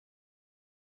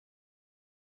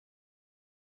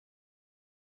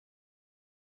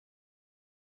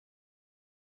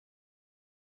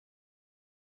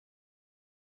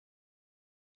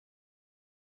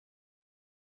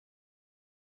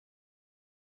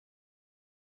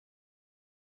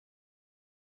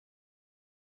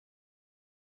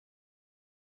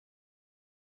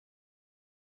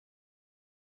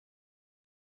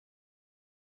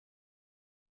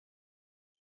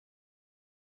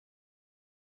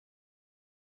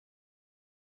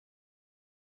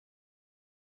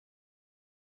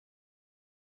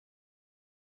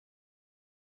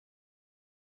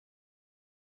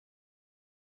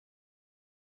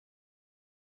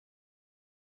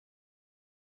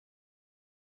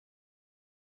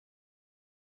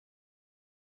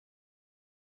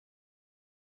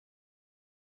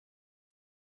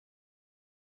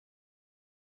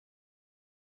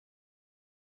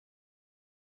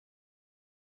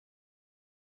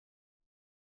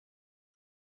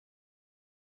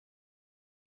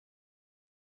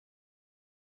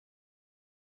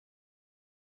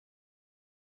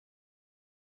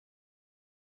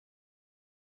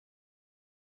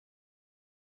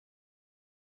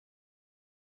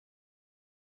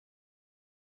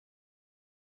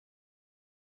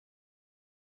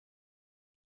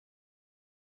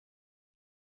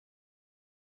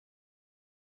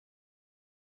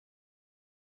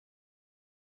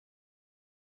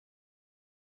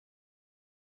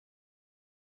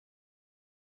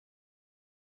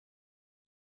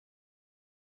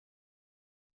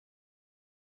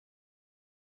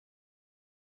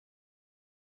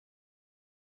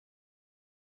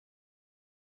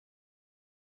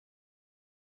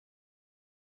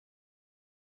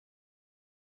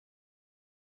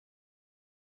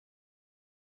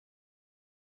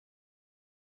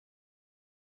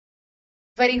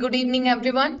Very good evening,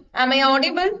 everyone. Am I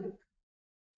audible?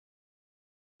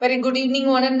 Very good evening,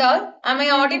 one and all. Am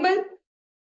I audible?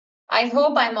 I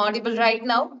hope I'm audible right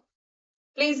now.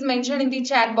 Please mention in the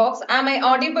chat box, am I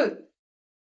audible?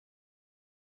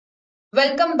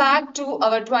 Welcome back to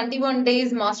our 21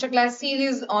 days masterclass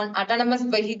series on autonomous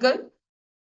vehicle.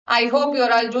 I hope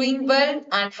you're all doing well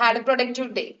and had a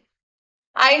productive day.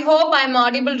 I hope I'm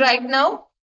audible right now.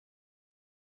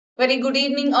 Very good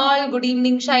evening, all. Good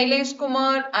evening, Shailesh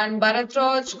Kumar and Bharat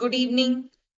Raj. Good evening,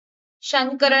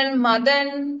 Shankaran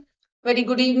Madan. Very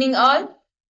good evening, all.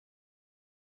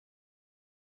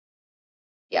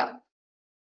 Yeah.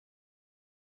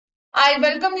 I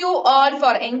welcome you all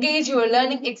for engage your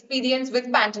learning experience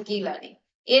with pantechelearning.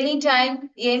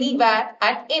 Anytime, anywhere,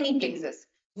 at any places.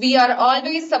 We are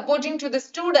always supporting to the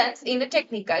students in a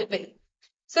technical way.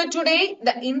 So today,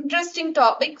 the interesting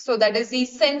topic, so that is the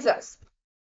sensors.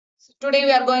 So today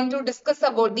we are going to discuss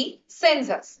about the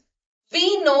sensors.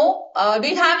 We know, do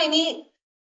you have any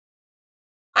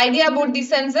idea about the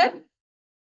sensor?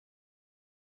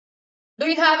 Do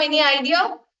you have any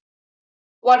idea?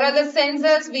 What are the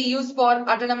sensors we use for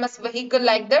autonomous vehicle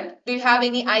like that? Do you have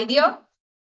any idea?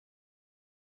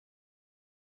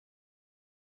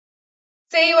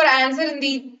 Say your answer in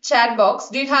the chat box.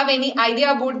 Do you have any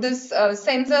idea about this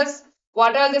sensors?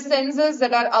 What are the sensors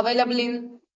that are available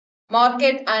in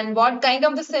market and what kind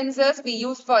of the sensors we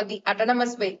use for the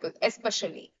autonomous vehicle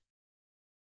especially?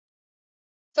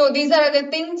 So these are the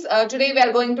things today we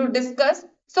are going to discuss.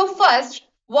 So first,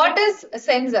 what is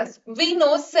sensors? We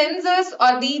know sensors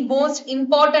are the most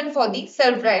important for the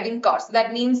self-driving cars.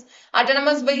 That means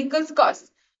autonomous vehicles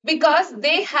cars because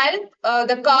they help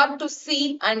the car to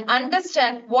see and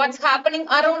understand what's happening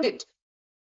around it.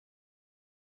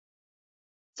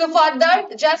 So for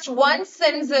that, just one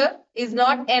sensor is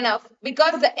not enough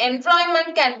because the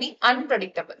environment can be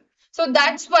unpredictable. So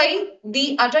that's why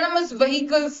the autonomous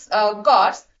vehicles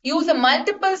cars use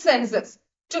multiple sensors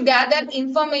to gather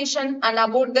information and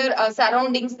about their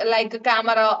surroundings like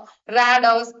camera,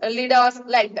 radars, lidars,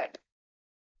 like that.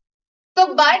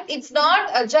 So, but it's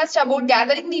not just about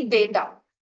gathering the data.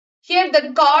 Here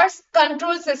the car's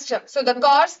control system. So the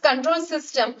car's control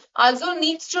system also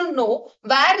needs to know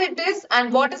where it is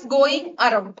and what is going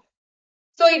around.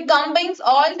 So it combines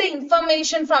all the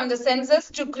information from the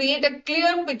sensors to create a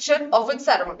clear picture of its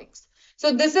surroundings.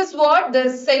 So this is what the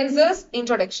sensors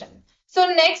introduction. So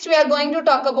next we are going to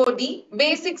talk about the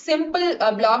basic simple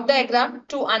block diagram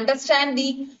to understand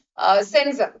the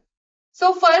sensor.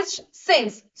 So first,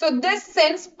 sense. So this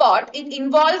sense part, it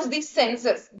involves the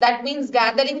sensors. That means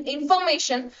gathering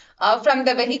information from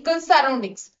the vehicle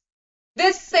surroundings.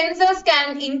 These sensors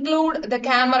can include the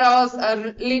cameras,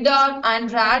 lidar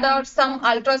and radar, some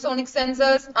ultrasonic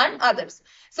sensors and others.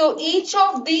 So each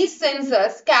of these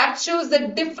sensors captures the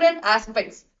different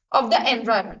aspects of the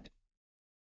environment,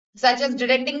 such as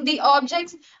detecting the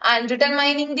objects and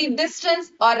determining the distance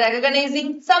or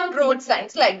recognizing some road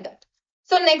signs like that.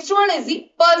 So next one is the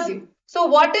perceive. So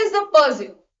what is the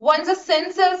perceive? Once the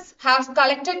sensors have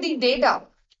collected the data,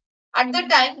 at the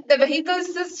time the vehicle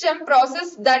system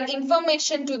processes that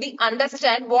information to the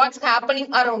understand what's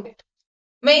happening around it.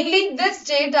 Mainly this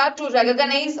data to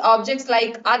recognize objects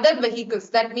like other vehicles,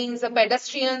 that means the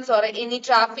pedestrians or any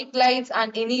traffic lights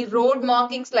and any road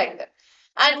markings like that.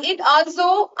 And it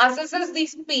also assesses the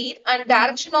speed and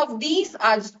direction of these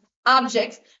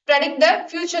objects, predict the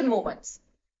future movements.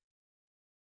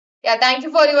 Yeah, thank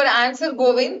you for your answer,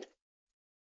 Govind.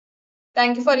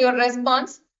 Thank you for your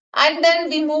response. And then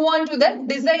we move on to the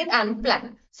decide and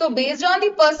plan. So based on the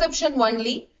perception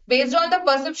only, based on the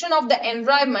perception of the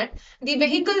environment, the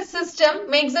vehicle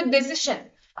system makes a decision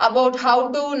about how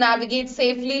to navigate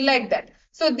safely like that.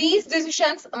 So these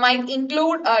decisions might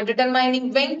include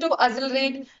determining when to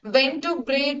accelerate, when to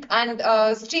brake and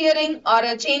steering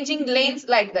or changing lanes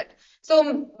like that.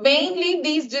 So mainly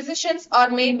these decisions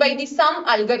are made by the some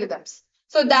algorithms.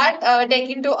 So that take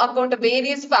into account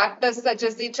various factors such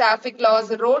as the traffic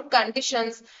laws, road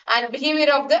conditions, and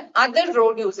behavior of the other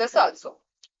road users also.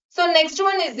 So next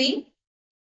one is the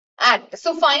act.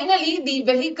 So finally, the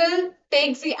vehicle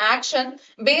takes the action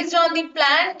based on the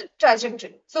planned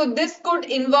trajectory. So this could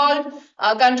involve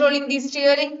controlling the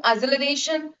steering,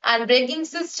 acceleration, and braking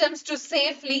systems to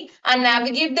safely and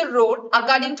navigate the road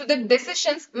according to the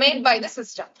decisions made by the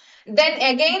system. Then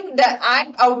again, the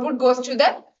act output goes to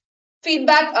the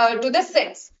feedback to the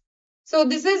sense. So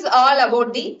this is all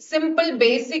about the simple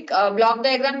basic block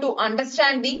diagram to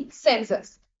understand the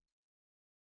sensors.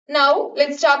 Now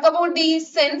let's talk about the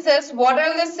sensors. What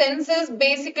are the sensors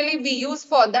basically we use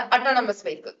for the autonomous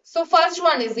vehicle? So first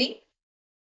one is the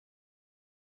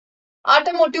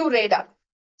automotive radar.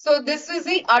 So this is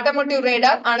the automotive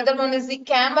radar. Another one is the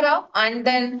camera, and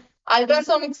then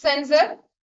ultrasonic sensor,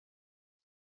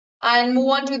 and move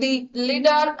on to the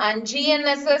lidar and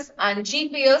GNSS and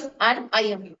GPS and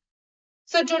IMU.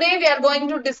 So today we are going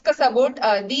to discuss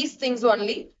about these things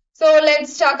only. So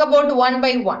let's talk about one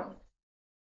by one.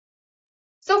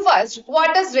 So first,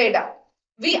 what is radar?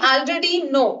 We already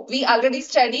know, we already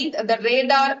studied the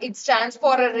radar. It stands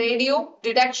for a radio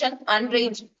detection and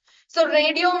ranging. So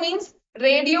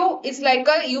radio is like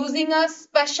using a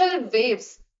special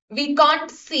waves we can't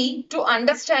see to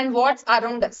understand what's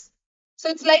around us. So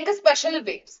it's like a special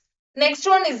waves. Next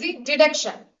one is the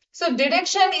detection. So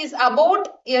detection is about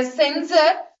a sensor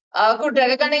could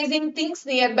recognizing things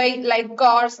nearby like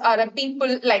cars or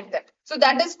people like that. So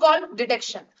that is called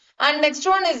detection. And next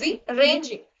one is the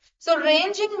ranging. So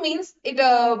ranging means it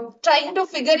trying to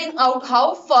figuring out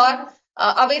how far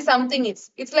away something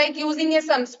is. It's like using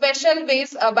some special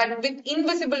waves but with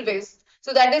invisible waves.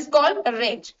 So that is called a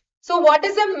range. So what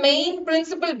is the main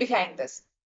principle behind this?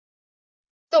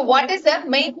 So what is the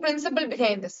main principle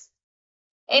behind this?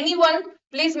 Anyone,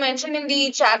 please mention in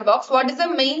the chat box what is the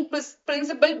main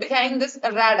principle behind this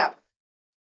radar.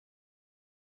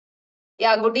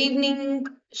 Yeah, good evening.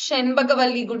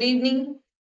 Shenbagavalli, good evening.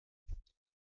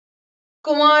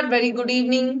 Kumar, very good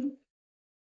evening.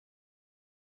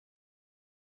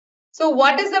 So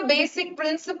what is the basic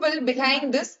principle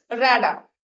behind this radar?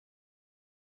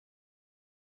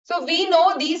 So we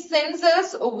know these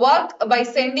sensors work by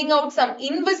sending out some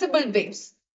invisible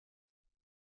waves.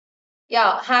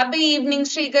 Yeah, happy evening,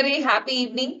 Shrikari, happy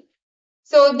evening.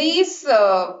 So these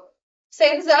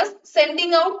sensors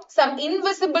sending out some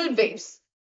invisible waves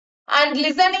and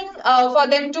listening for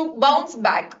them to bounce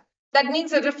back. That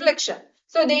means a reflection.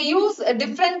 So they use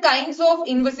different kinds of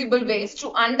invisible waves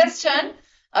to understand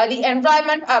the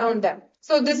environment around them.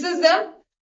 So this is the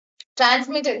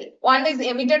transmitted. One is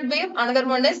emitted wave, another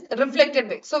one is reflected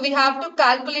wave. So we have to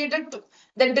calculate it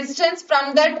the distance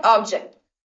from that object.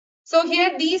 So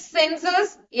here these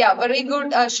sensors, yeah, very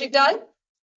good, Shital.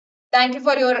 Thank you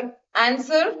for your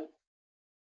answer.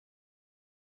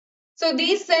 So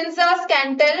these sensors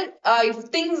can tell if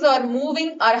things are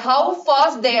moving or how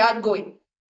fast they are going.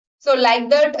 So like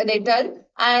that they tell,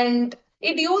 and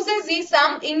it uses these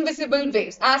some invisible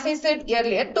waves, as I said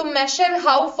earlier, to measure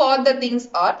how far the things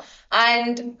are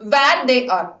and where they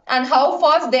are and how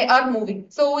fast they are moving.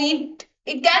 So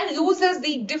it can uses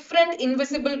the different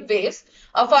invisible waves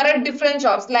for a different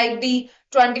jobs like the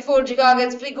 24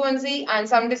 gigahertz frequency and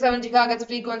 77 gigahertz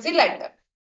frequency like that.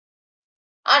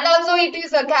 And also it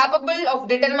is capable of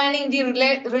determining the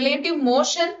relative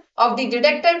motion of the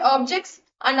detected objects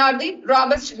and are the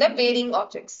robust in the varying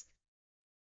objects.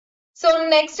 So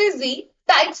next is the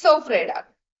types of radar.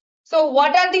 So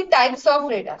what are the types of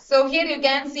radar? So here you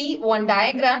can see one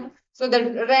diagram. So the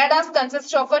radars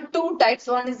consist of two types.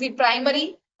 One is the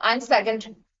primary and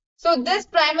secondary. So this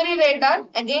primary radar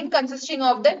again consisting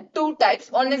of the two types.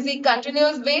 One is the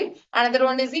continuous wave, another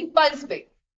one is the pulse wave.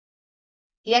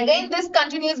 Again, this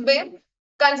continuous wave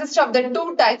consists of the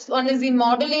two types. One is the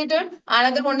modulated,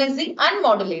 another one is the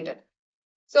unmodulated.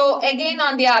 So again,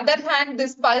 on the other hand,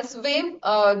 this pulse wave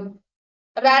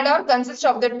radar consists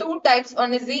of the two types.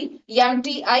 One is the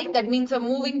MTI, that means a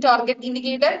moving target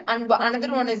indicator, and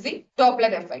another one is the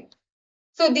Doppler effect.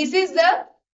 So these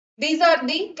are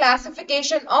the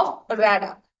classification of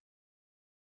radar.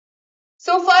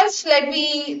 So first, let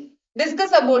me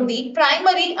discuss about the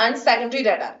primary and secondary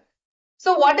radar.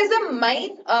 So what is the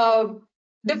main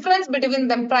difference between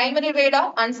the primary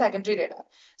radar and secondary radar?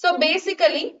 So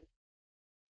basically,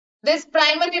 this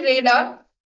primary radar,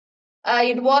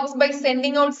 it works by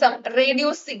sending out some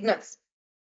radio signals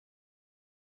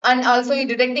and also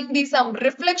detecting some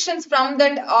reflections from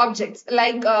that objects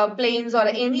like planes or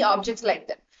any objects like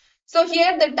that. So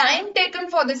here the time taken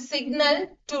for the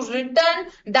signal to return,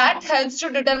 that helps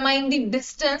to determine the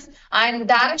distance and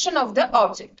direction of the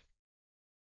object.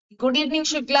 Good evening,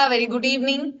 Shukla. Very good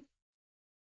evening.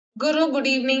 Guru, good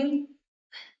evening.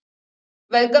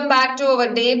 Welcome back to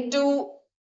our day 2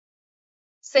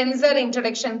 sensor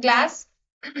introduction class.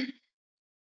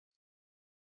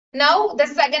 Now the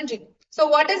secondary. So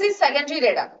what is the secondary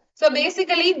radar? So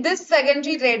basically this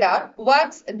secondary radar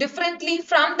works differently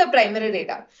from the primary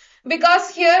radar because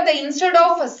here instead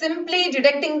of simply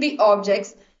detecting the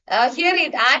objects, here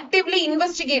it actively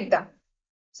investigates them.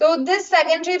 So this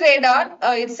secondary radar,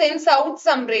 it sends out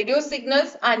some radio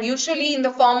signals and usually in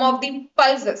the form of the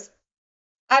pulses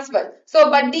as well. So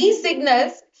but these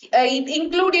signals, it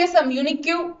include some unique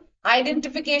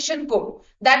identification code.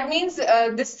 That means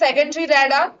this secondary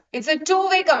radar, it's a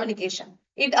two-way communication.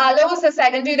 It allows the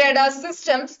secondary radar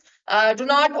systems do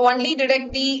not only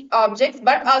detect the objects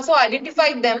but also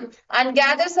identify them and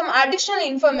gather some additional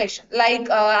information like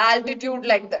altitude,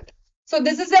 like that. So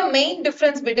this is the main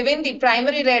difference between the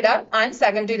primary radar and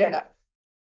secondary radar.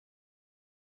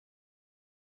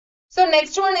 So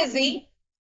next one is the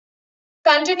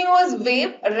continuous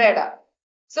wave radar.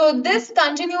 So this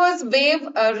continuous wave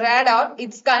radar,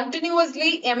 it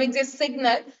continuously emits a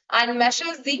signal and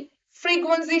measures the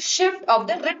frequency shift of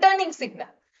the returning signal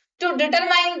to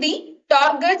determine the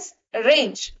target's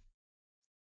range.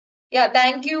 Yeah,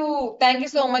 thank you. Thank you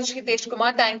so much, Hitesh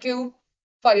Kumar. Thank you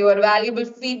for your valuable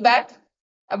feedback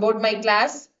about my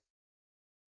class.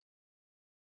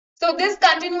 So this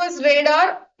continuous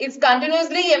radar is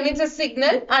continuously emits a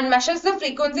signal and measures the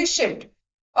frequency shift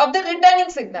of the returning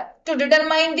signal to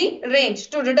determine the range,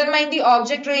 to determine the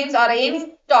object range or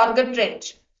any target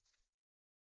range.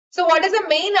 So what is the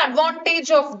main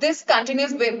advantage of this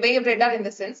continuous wave radar in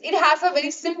the sense? It has a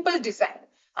very simple design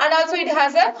and also it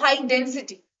has a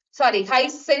high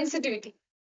sensitivity.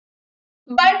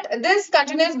 But this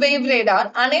continuous wave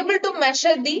radar unable to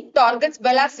measure the target's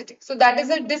velocity. So that is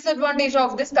a disadvantage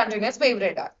of this continuous wave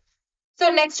radar. So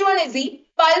next one is the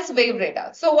pulse wave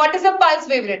radar. So what is a pulse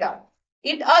wave radar?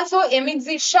 It also emits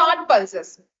the short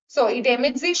pulses. So it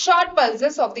emits the short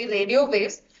pulses of the radio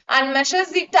waves and measures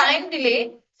the time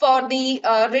delay for the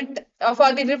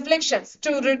reflections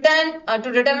to return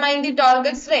to determine the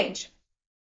target's range.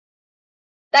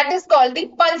 That is called the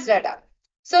pulse radar.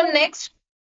 So next,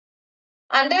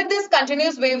 under this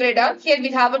continuous wave radar, here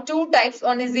we have two types.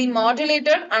 One is the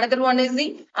modulated, another one is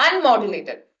the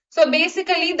unmodulated. So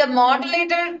basically the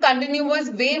modulated continuous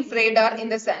wave radar in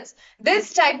the sense,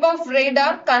 this type of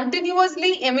radar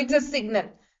continuously emits a signal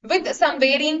with some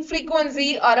varying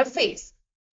frequency or a phase.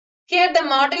 Here the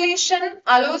modulation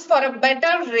allows for a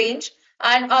better range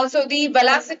and also the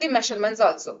velocity measurements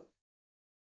also.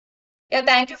 Yeah,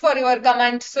 thank you for your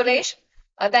comment, Suresh.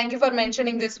 Thank you for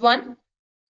mentioning this one.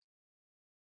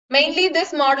 Mainly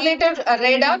this modulated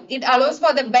radar, it allows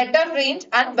for the better range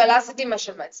and velocity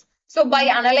measurements. So by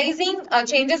analyzing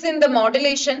changes in the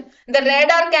modulation, the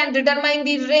radar can determine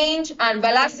the range and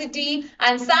velocity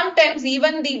and sometimes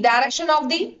even the direction of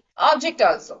the object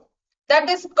also. That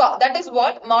is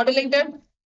what modulated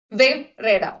wave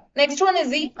radar. Next one is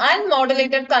the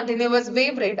unmodulated continuous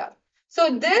wave radar.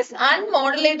 So this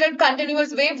unmodulated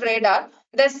continuous wave radar,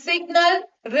 the signal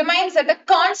remains at a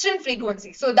constant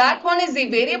frequency. So that one is the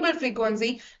variable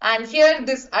frequency and here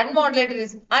this unmodulated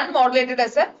is unmodulated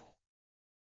as a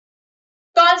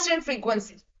constant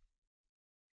frequency.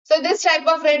 So this type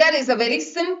of radar is a very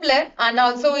simpler and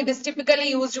also it is typically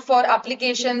used for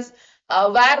applications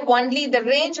where only the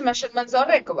range measurements are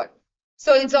required.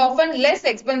 So it's often less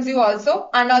expensive also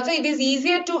and also it is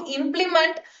easier to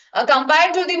implement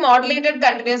compared to the modulated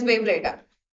continuous wave radar.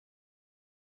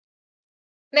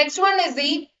 Next one is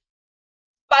the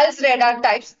pulse radar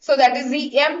types. So that is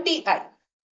the MTI.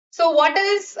 So what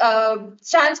is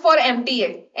stands for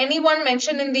MTA? Anyone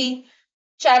mention in the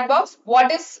chat box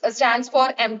what is stands for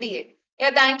MTA?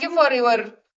 Yeah, thank you for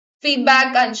your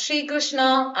feedback and Sri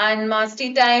Krishna and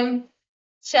Mastery Time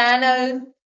channel.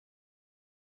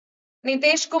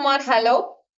 Nitesh Kumar,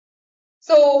 hello.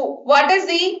 So what is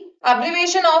the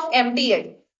abbreviation of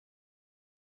MTA?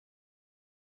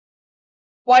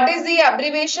 What is the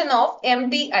abbreviation of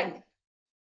MTI?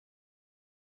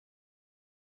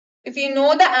 If you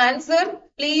know the answer,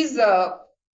 please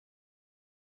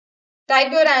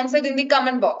type your answer in the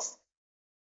comment box.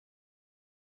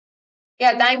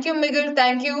 Yeah, thank you, Miguel.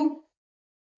 Thank you.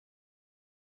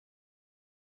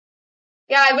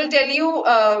 Yeah, I will tell you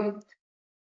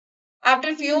after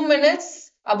a few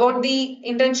minutes about the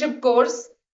internship course.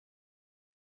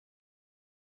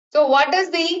 So what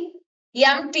is the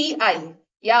MTI?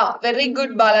 Yeah, very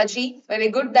good, Balaji. Very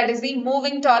good. That is the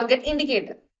moving target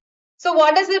indicator. So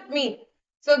what does it mean?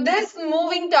 So this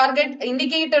moving target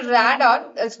indicator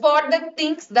radar spot the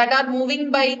things that are moving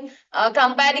by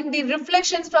comparing the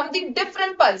reflections from the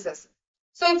different pulses.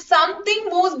 So if something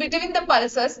moves between the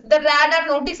pulses, the radar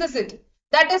notices it.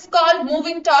 That is called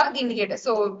moving target indicator.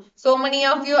 So many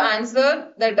of you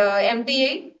answer that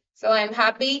MTA. So I'm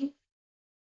happy.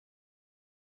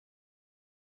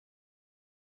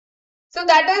 So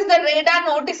that is the radar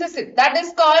notices it. That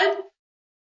is called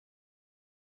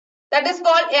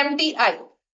MTI.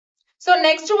 So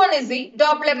next one is the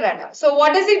Doppler radar. So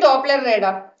what is the Doppler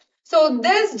radar? So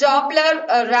this Doppler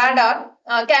radar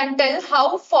can tell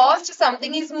how fast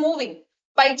something is moving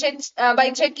by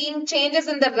checking changes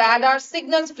in the radar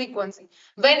signals frequency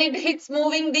when it hits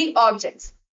moving the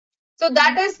objects. So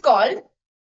that is called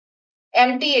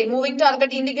MTA, moving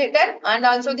target indicator, and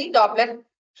also the Doppler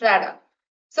radar.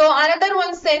 So another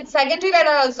one said secondary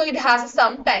radar also it has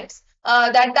some types.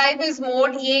 That type is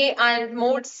mode A and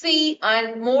mode C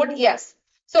and mode S.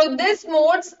 So this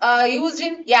modes are used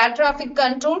in air traffic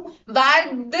control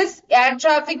where this air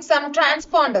traffic some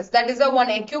transponders that is a one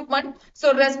equipment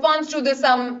so responds to the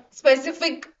some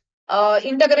specific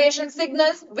integration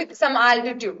signals with some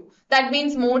altitude. That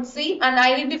means mode C and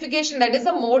identification that is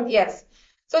a mode S.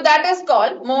 So that is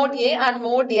called mode A and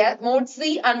mode S, mode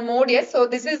C and mode S. So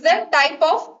this is the type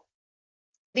of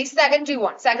the secondary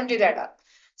one, secondary radar.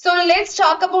 So let's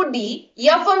talk about the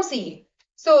FMCE.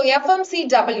 So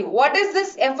FMCW, what is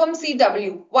this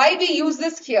FMCW? Why we use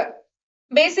this here?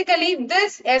 Basically,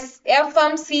 this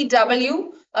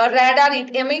FMCW radar,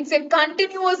 it emits a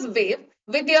continuous wave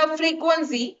with a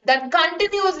frequency that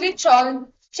continuously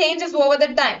changes over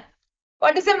the time.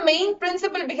 What is the main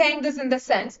principle behind this in the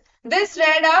sense? This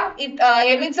radar, it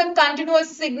emits a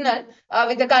continuous signal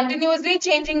with a continuously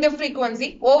changing the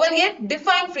frequency over a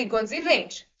defined frequency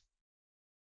range.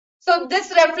 So this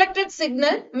reflected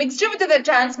signal mixed with the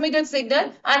transmitted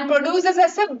signal and produces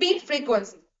as a beat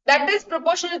frequency that is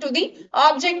proportional to the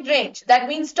object range. That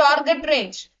means target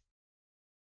range.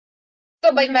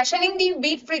 So by measuring the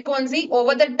beat frequency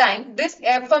over the time, this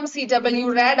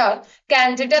FMCW radar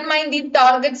can determine the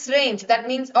target's range. That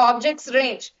means object's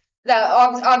range, the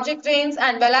object range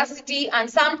and velocity and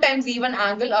sometimes even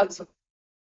angle also.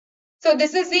 So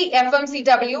this is the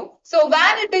FMCW. So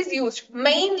where it is used,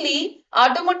 mainly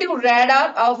automotive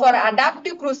radar for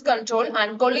adaptive cruise control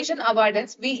and collision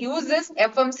avoidance, we use this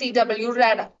FMCW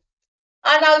radar.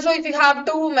 And also if you have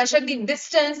to measure the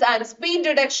distance and speed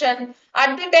reduction,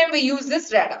 at the time we use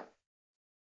this radar.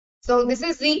 So this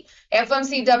is the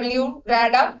FMCW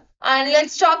radar. And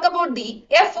let's talk about the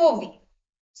FOV.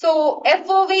 So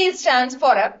FOV stands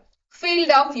for a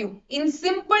field of view. In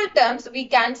simple terms, we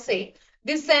can say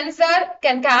this sensor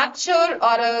can capture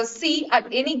or see at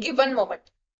any given moment.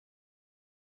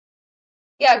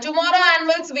 Yeah, tomorrow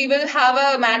onwards we will have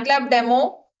a MATLAB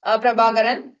demo,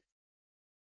 Prabhakaran.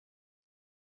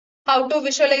 How to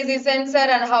visualize the sensor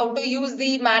and how to use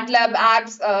the MATLAB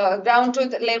apps, ground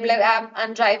truth labeler app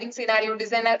and driving scenario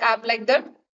designer app like that.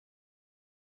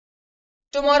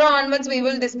 Tomorrow onwards we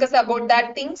will discuss about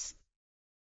that things.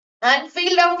 And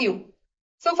field of view.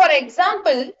 So for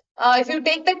example, if you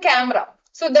take the camera,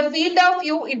 so the field of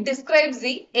view, it describes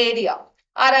the area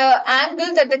or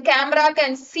angle that the camera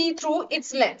can see through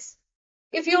its lens.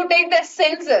 If you take the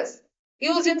sensors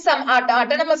used in some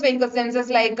autonomous vehicle sensors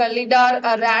like Lidar,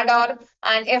 radar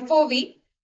and FOV,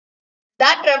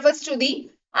 that refers to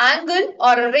the angle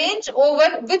or range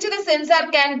over which the sensor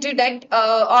can detect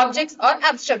objects or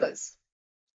obstacles.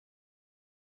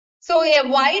 So a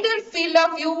wider field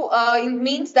of view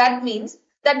means that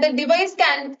the device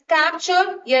can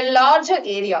capture a larger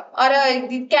area or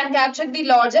it can capture the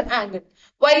larger angle.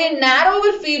 While a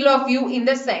narrower field of view in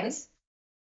the sense,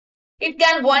 it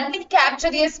can only capture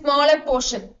a smaller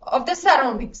portion of the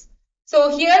surroundings.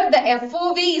 So here the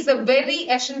FOV is a very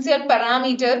essential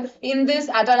parameter in this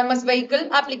autonomous vehicle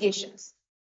applications.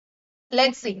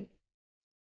 Let's see.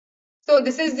 So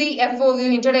this is the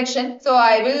FOV introduction. So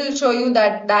I will show you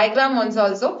that diagram once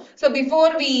also. So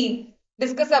before we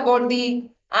discuss about the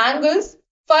angles,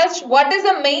 first what is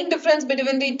the main difference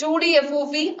between the 2D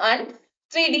FOV and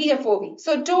 3D FOV?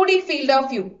 So 2D field of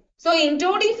view. So in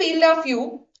 2D field of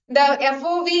view, the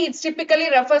FOV it typically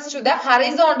refers to the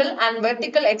horizontal and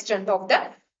vertical extent of the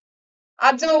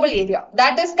observable area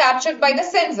that is captured by the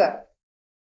sensor.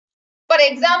 For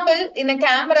example, in a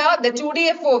camera, the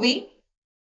 2D FOV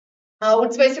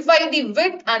would specify the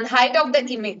width and height of the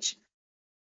image.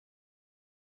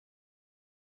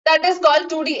 That is called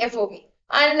 2D FOV.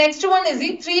 And next one is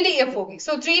the 3D FOV.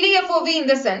 So 3D FOV in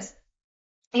the sense,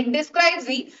 it describes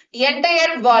the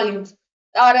entire volumes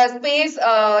or a space,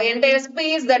 entire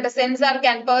space that a sensor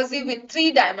can perceive in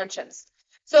 3 dimensions.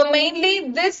 So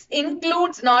mainly this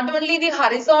includes not only the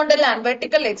horizontal and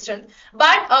vertical extent,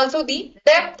 but also the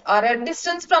depth or a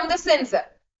distance from the sensor.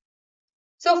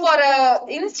 So for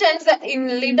instance,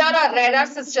 in Lidar or radar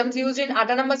systems used in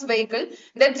autonomous vehicle,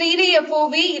 the 3D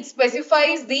FOV, it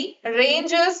specifies the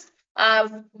ranges,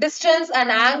 distance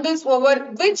and angles over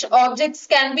which objects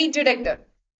can be detected.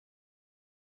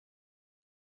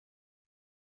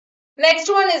 Next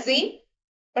one is the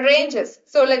ranges.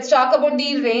 So let's talk about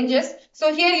the ranges.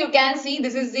 So here you can see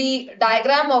this is the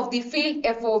diagram of the field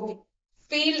FOV,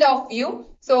 field of view.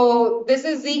 So this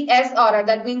is the SRR,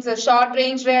 that means a short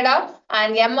range radar,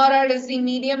 and MRR is the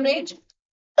medium range.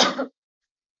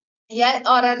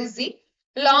 LRR is the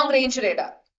long range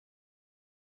radar.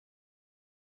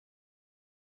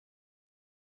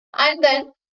 And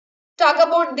then talk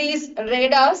about these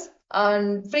radars.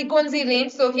 and frequency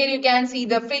range. So here you can see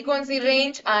the frequency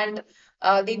range and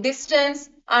the distance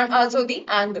and also the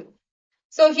angle.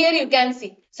 So here you can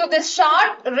see. So the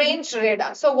short range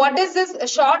radar. So what is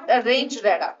this short range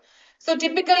radar? So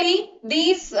typically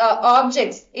these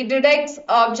objects, it detects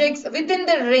objects within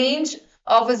the range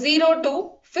of 0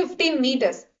 to 50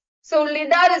 meters. So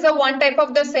lidar is a one type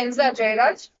of the sensor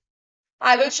radar.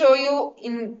 I will show you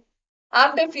in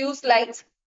after few slides.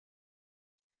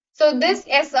 So this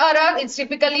SRR is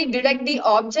typically detect the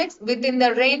objects within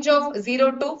the range of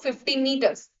 0 to 50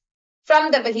 meters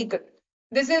from the vehicle.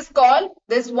 This is called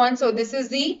this one. So this is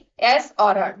the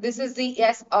SRR. This is the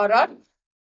SRR.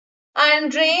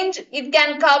 And range, it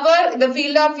can cover the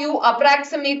field of view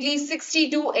approximately 60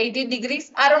 to 80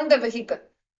 degrees around the vehicle.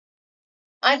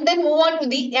 And then move on to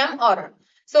the MRR.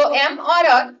 So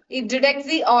MRR, it detects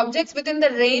the objects within the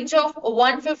range of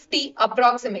 150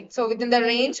 approximate. So within the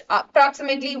range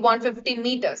approximately 150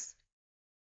 meters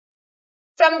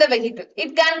from the vehicle.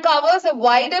 It can cover a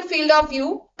wider field of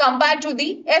view compared to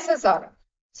the SRR.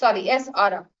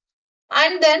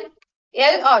 And then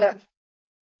LRR.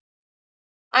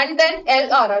 And then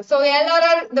LRR. So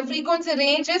LRR, the frequency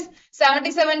range is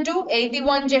 77 to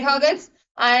 81 gigahertz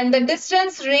and the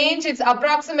distance range is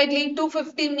approximately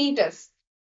 250 meters.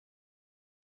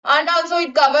 And also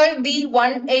it covers the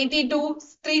 180 to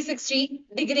 360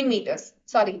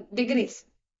 degrees.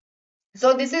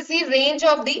 So this is the range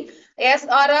of the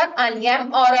SRR and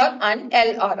MRR and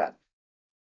LRR.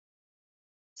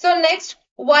 So next,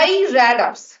 why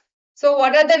radars? So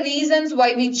what are the reasons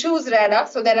why we choose radar?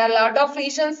 So there are a lot of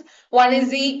reasons. One is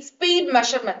the speed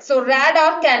measurement. So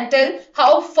radar can tell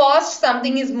how fast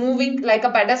something is moving, like a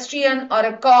pedestrian or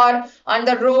a car on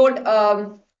the road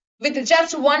with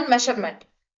just one measurement.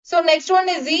 So next one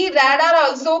is the radar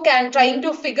also can trying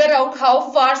to figure out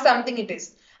how far something it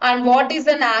is and what is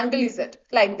an angle is it,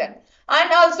 like that.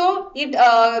 And also it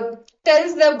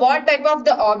tells the what type of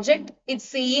the object it's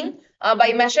seeing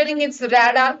by measuring its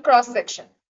radar cross section.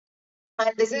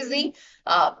 And this is the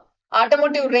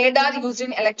automotive radar used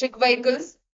in electric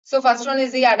vehicles. So first one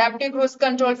is the adaptive cruise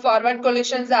control forward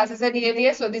collisions, as I said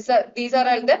earlier. So these are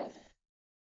all the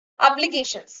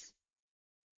applications.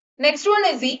 Next one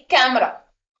is the camera.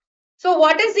 So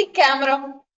what is the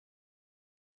camera?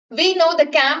 We know the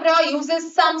camera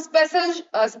uses some special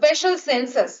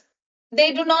sensors.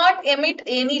 They do not emit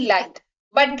any light,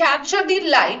 but capture the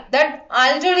light that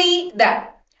already there.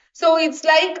 So it's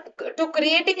like to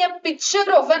creating a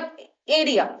picture of an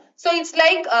area. So it's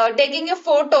like taking a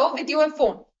photo with your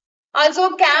phone.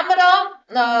 Also,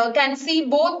 camera can see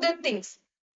both the things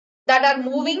that are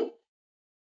moving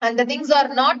and the things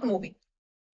are not moving.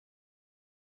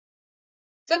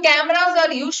 So cameras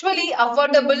are usually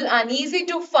affordable and easy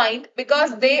to find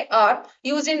because they are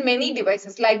used in many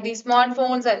devices like the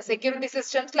smartphones and security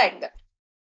systems like that.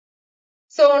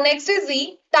 So next is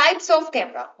the types of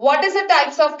camera. What is the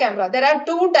types of camera? There are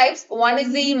two types. One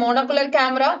is the monocular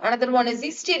camera, another one is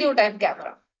the stereotype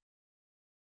camera.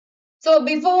 So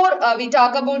before we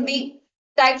talk about the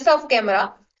types of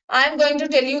camera, I am going to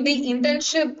tell you the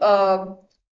internship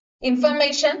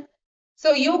information.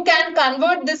 So you can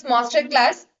convert this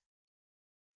masterclass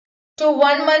to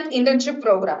 1 month internship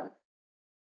program.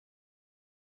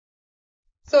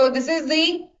 So this is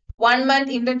the 1 month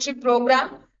internship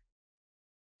program.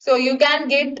 So you can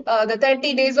get the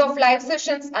 30 days of live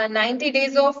sessions and 90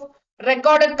 days of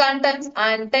recorded contents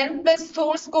and 10 plus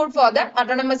source code for the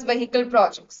autonomous vehicle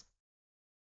projects.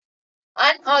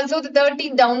 And also the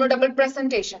 30 downloadable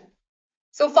presentation.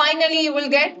 So finally you will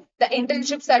get the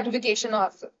internship certification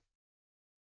also.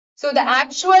 So the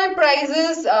actual price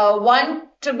is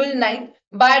 1,999,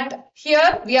 but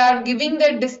here we are giving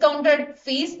the discounted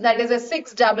fees, that is a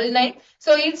 699.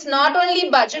 So it's not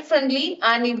only budget friendly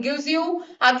and it gives you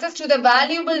access to the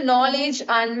valuable knowledge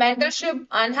and mentorship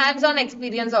and hands-on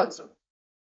experience also.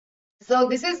 So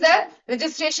this is the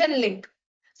registration link.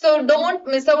 So don't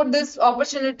miss out this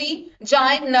opportunity.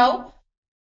 Join now.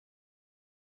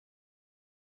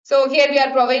 So here we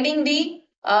are providing the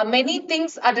many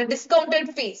things at a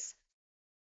discounted fees.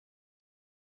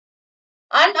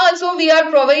 And also we are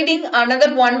providing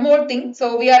another one more thing.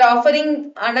 So we are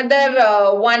offering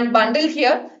another one bundle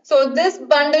here. So this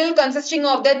bundle consisting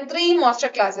of the 3 master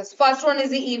classes. First one is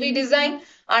the EV design,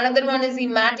 another one is the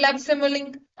MATLAB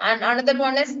Simulink, and another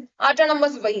one is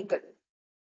autonomous vehicle.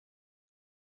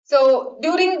 So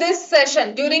during this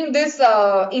session, during this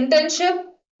internship,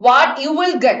 what you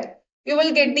will get? You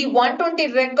will get the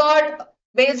 120 record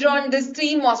based on this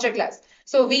 3 masterclass.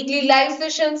 So weekly live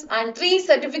sessions and 3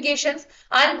 certifications.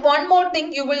 And one more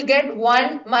thing, you will get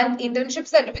 1 month internship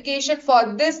certification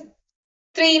for this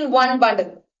 3-in-1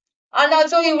 bundle. And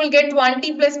also you will get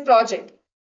 20 plus project.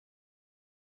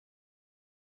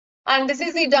 And this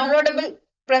is the downloadable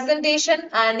presentation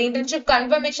and internship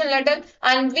confirmation letter.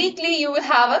 And weekly you will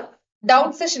have a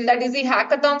doubt session, that is the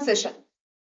hackathon session.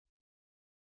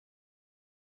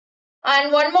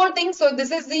 And one more thing, so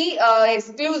this is the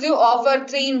exclusive offer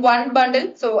 3-in-1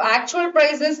 bundle. So actual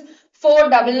price is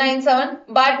 4,997,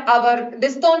 but our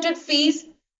discounted fees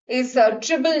is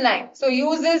 999. So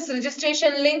use this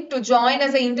registration link to join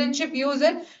as an internship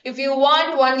user. If you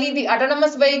want only the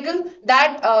autonomous vehicle,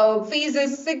 that fees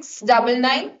is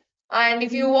 699. And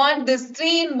if you want this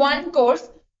 3-in-1 course,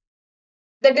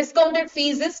 the discounted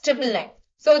fees is 999.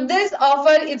 So this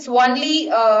offer, it's only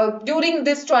during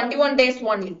this 21 days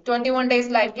only, 21 days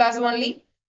live class only.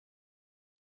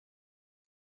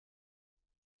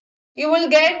 You will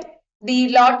get the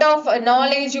lot of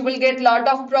knowledge, you will get lot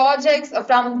of projects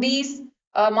from these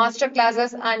master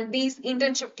classes and these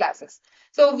internship classes.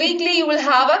 So weekly you will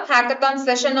have a hackathon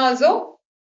session also.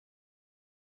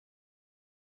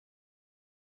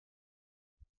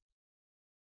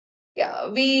 Yeah,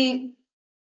 we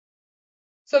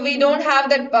don't have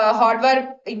that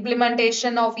hardware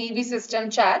implementation of EV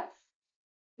system chat.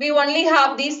 We only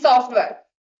have the software.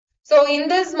 So in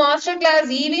this masterclass,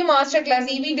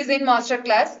 EV design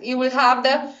masterclass, you will have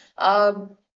the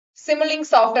Simulink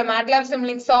software, MATLAB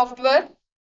Simulink software.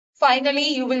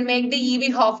 Finally, you will make the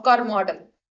EV half car model.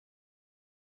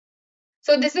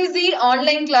 So this is the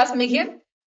online class, Mihir.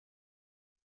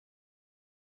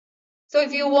 So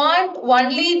if you want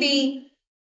only the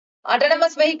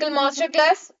autonomous vehicle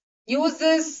masterclass, use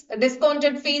this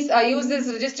discounted fees, use this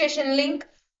registration link.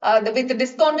 With the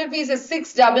discounted fees is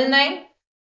 699.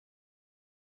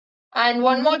 And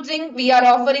one more thing, we are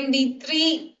offering the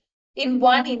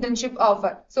 3-in-1 internship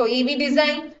offer. So EV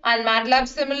design and MATLAB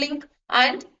Simulink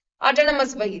and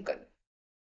autonomous vehicle.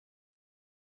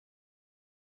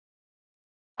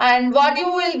 And what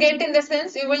you will get in the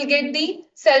sense, you will get the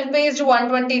self-paced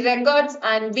 120 records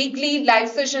and weekly live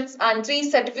sessions and 3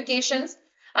 certifications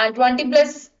and 20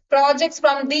 plus projects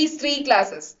from these 3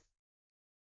 classes.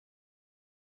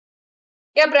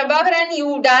 Yeah, Prabhakaran,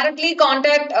 you directly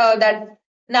contact that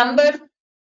number,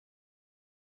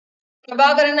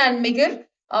 Prabhakaran and Migir,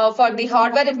 for the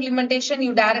hardware implementation.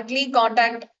 You directly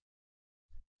contact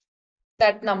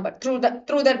that number through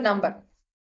that number.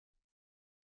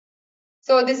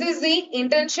 So this is the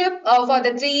internship for the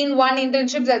 3-in-1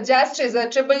 internships. That just is a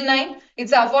 999.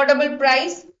 It's an affordable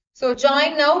price. So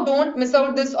join now. Don't miss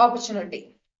out this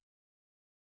opportunity.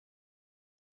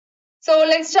 So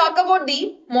let's talk about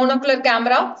the monocular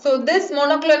camera. So this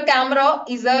monocular camera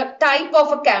is a type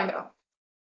of a camera.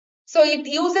 So it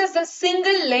uses a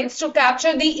single lens to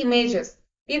capture the images.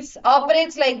 It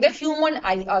operates like the human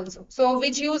eye also. So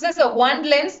which uses a one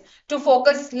lens to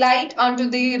focus light onto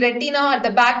the retina at the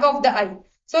back of the eye.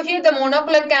 So here the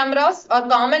monocular cameras are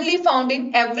commonly found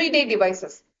in everyday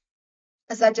devices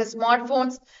such as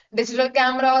smartphones, digital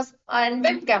cameras and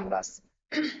web cameras.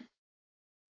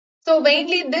 So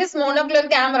mainly this monocular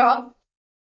camera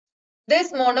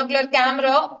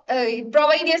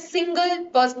provides a single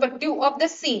perspective of the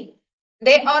scene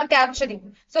they are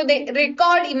capturing. So they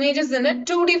record images in a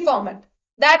 2D format.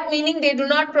 That meaning they do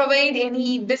not provide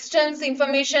any distance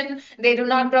information, they do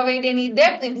not provide any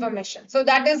depth information. So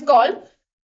that is called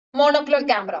monocular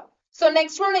camera. So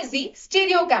next one is the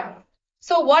stereo camera.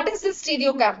 So what is the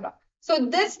stereo camera? So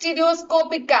this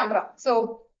stereoscopic camera.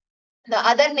 So the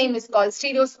other name is called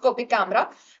stereoscopic camera.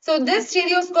 So this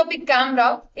stereoscopic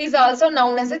camera is also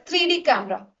known as a 3D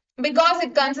camera because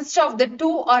it consists of the 2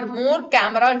 or more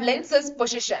camera lenses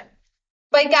positioned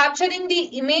by capturing the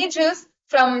images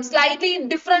from slightly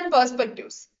different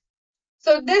perspectives.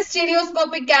 So these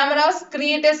stereoscopic cameras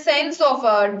create a sense of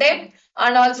depth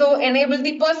and also enable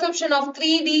the perception of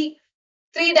 3D,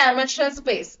 three-dimensional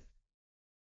space.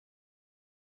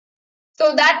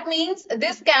 So that means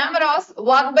these cameras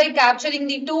work by capturing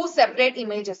the 2 separate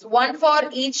images, one for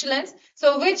each lens,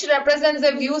 so which represents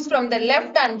the views from the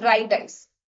left and right eyes.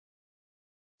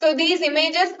 So these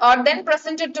images are then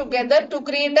presented together to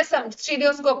create a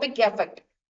stereoscopic effect.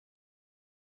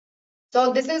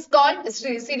 So this is called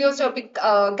stereoscopic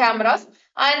cameras.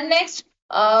 And next,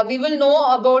 we will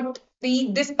know about the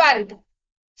disparity.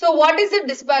 So what is the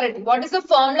disparity? What is the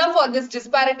formula for this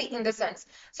disparity in the sense?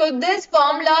 So this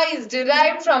formula is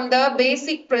derived from the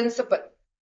basic principle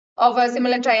of a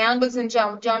similar triangles in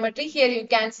geometry. Here you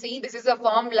can see this is a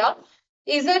formula.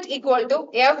 Z equal to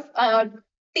F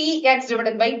Tx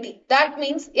divided by T. That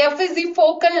means F is the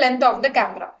focal length of the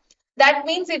camera. That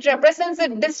means it represents the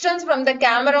distance from the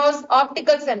camera's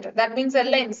optical center. That means a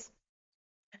lens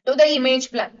to the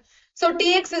image plane. So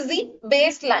Tx is the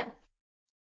baseline.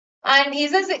 And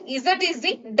Z is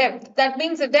the depth. That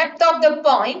means the depth of the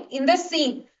point in the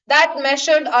scene that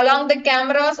measured along the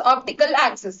camera's optical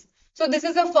axis. So this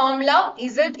is a formula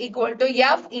Z equal to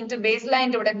F into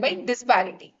baseline divided by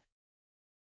disparity.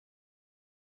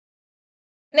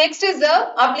 Next is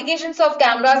the applications of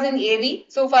cameras in AV.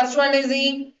 So first one is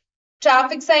the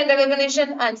traffic sign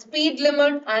recognition and speed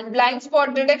limit and blind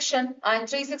spot detection and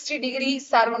 360-degree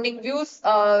surrounding views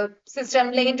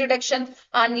system, lane detection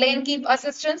and lane keep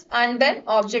assistance, and then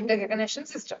object recognition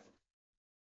system.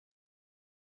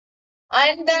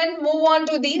 And then move on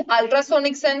to the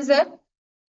ultrasonic sensor.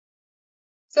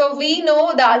 So we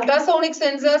know the ultrasonic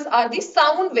sensors are the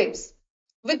sound waves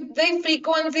with the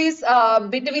frequencies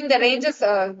between the ranges,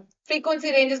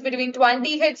 frequency ranges between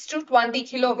 20 Hz to 20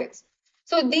 kilohertz.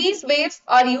 So these waves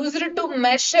are used to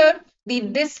measure the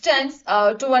distance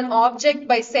to an object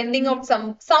by sending out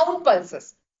some sound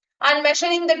pulses and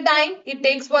measuring the time it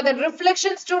takes for the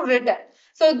reflections to return.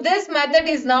 So this method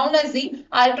is known as the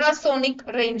ultrasonic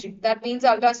ranging. That means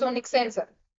ultrasonic sensor.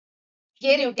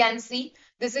 Here you can see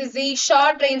this is the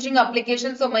short ranging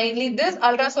application. So mainly this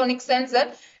ultrasonic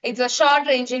sensor, it's a short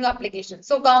ranging application.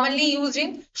 So commonly used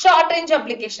in short range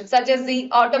applications such as the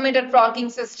automated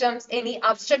parking systems, any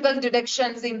obstacle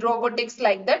detections in robotics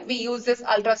like that, we use this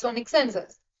ultrasonic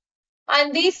sensors.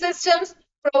 And these systems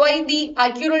provide the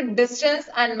accurate distance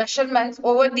and measurements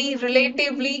over the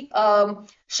relatively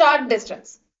short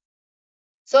distance.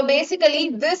 So basically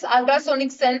this ultrasonic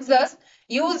sensors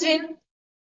used in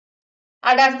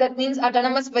ADAS, that means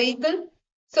autonomous vehicle.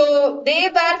 So they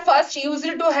were first used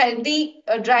to help the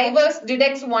drivers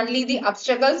detect only the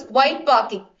obstacles while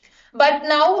parking. But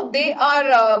now they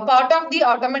are part of the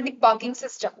automatic parking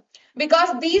system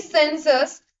because these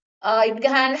sensors it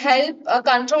can help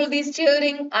control the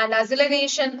steering and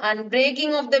acceleration and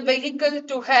braking of the vehicle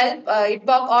to help it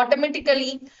park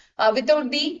automatically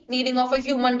without the needing of a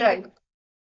human driver.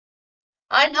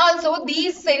 And also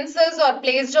these sensors are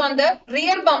placed on the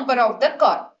rear bumper of the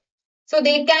car. So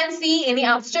they can see any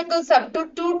obstacles up to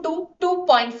 2 to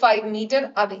 2.5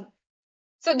 meter away.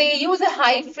 So they use a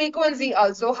high frequency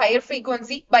also, higher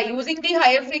frequency. By using the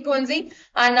higher frequency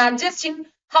and adjusting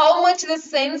how much the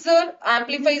sensor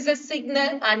amplifies the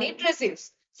signal and it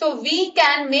receives. So we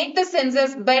can make the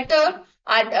sensors better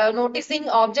at noticing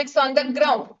objects on the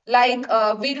ground like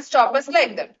wheel stoppers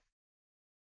like that.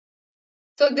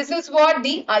 So this is what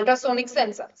the ultrasonic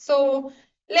sensor. So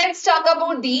let's talk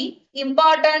about the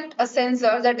important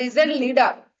sensor, that is a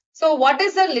lidar. So what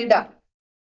is a lidar?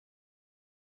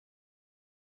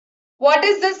 What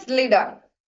is this lidar?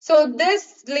 So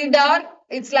this lidar,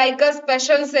 it's like a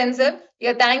special sensor.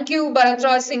 Yeah, thank you,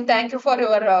 Bharatraj Singh. Thank you for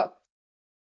your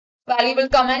valuable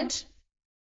comment.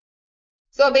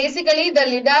 So basically the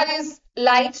lidar is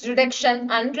light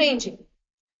detection and ranging.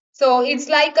 So it's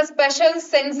like a special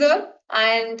sensor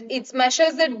and it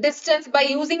measures the distance by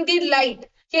using the light.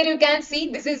 Here you can see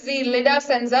this is the lidar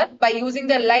sensor. By using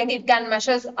the light, it can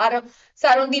measure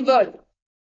surround the world.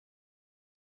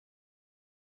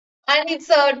 And it's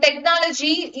a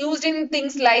technology used in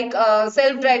things like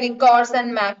self-driving cars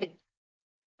and mapping.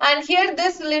 And here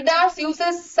this lidar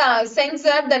uses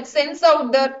sensor that sends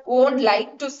out their own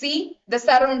light to see the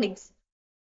surroundings.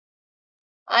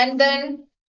 And then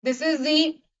this is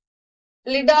the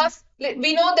lidars.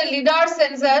 We know the lidar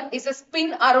sensor is a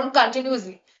spin around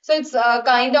continuously. So it's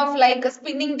kind of like a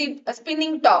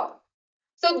spinning top.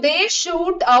 So they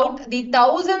shoot out the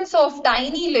thousands of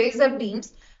tiny laser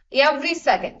beams every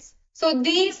second. So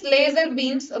these laser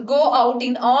beams go out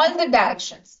in all the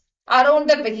directions around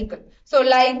the vehicle. So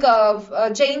like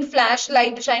a giant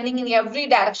flashlight shining in every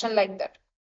direction like that.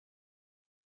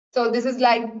 So this is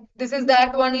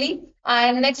that only.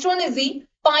 And next one is the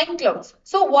point clouds.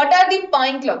 So what are the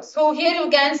point clouds? So here you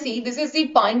can see this is the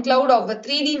point cloud of the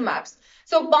 3D maps.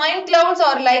 So point clouds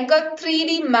are like a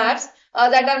 3D maps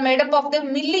that are made up of the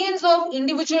millions of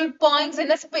individual points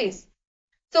in a space.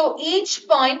 So each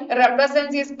point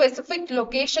represents a specific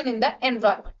location in the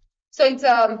environment. So it's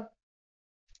a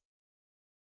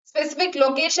specific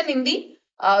location in the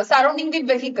surrounding the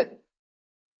vehicle.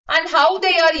 And how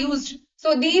they are used.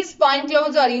 So these point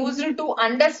clouds are used to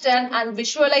understand and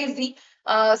visualize the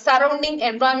surrounding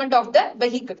environment of the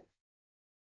vehicle.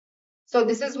 So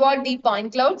this is what the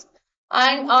point clouds.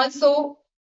 And also,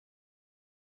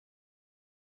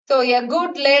 so a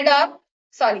good lidar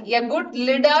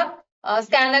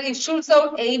scanner, it shoots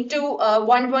out 8 to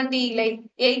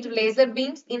 128 laser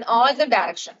beams in all the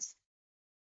directions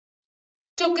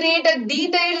to create a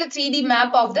detailed 3D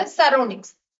map of the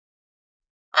surroundings.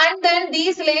 And then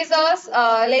these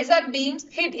laser beams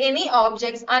hit any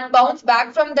objects and bounce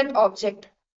back from that object.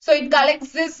 So it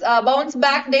collects this bounce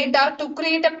back data to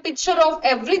create a picture of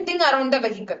everything around the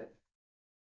vehicle.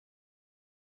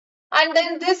 And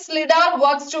then this lidar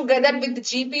works together with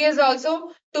GPS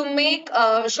also to make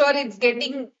sure it's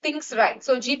getting things right.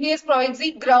 So GPS provides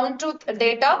the ground truth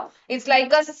data. It's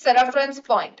like a reference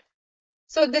point.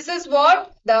 So this is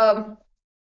what the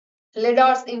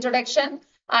lidar's introduction,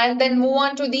 and then move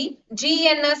on to the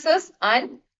GNSS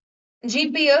and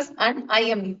GPS and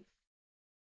IMU.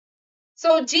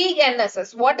 So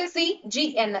GNSS, what is the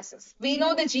GNSS? We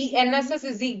know the GNSS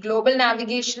is the Global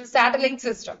Navigation Satellite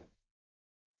System.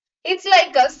 It's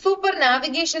like a super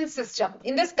navigation system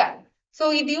in the sky.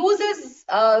 So it uses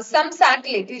some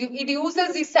satellite. It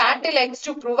uses the satellites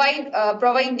to provide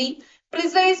the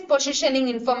precise positioning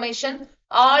information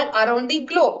all around the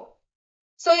globe.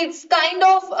 So it's kind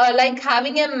of like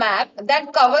having a map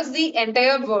that covers the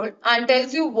entire world and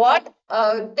tells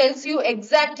you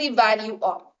exactly where you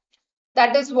are.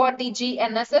 That is what the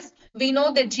GNSS. We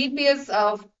know the GPS,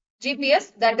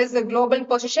 that is the global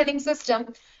positioning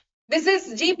system. This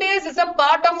is GPS is a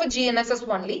part of a GNSS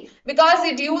only because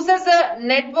it uses a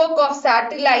network of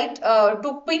satellite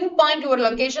to pinpoint your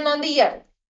location on the earth.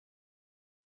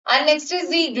 And next is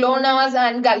the GLONASS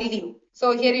and Galileo.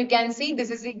 So here you can see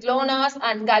this is the GLONASS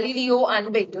and Galileo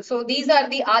and Beidou. So these are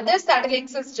the other satellite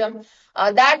systems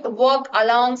that work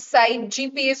alongside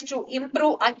GPS to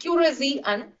improve accuracy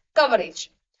and coverage.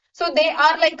 So they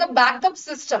are like a backup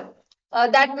system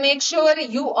that makes sure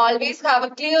you always have a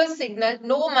clear signal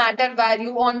no matter where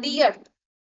you on the earth.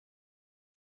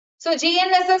 So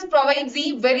GNSS provides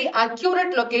the very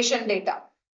accurate location data.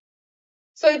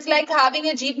 So it's like having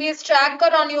a GPS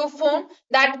tracker on your phone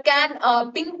that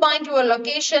can pinpoint your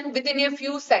location within a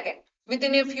few seconds,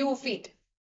 within a few feet.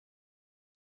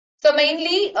 So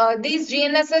mainly these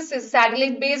GNSS is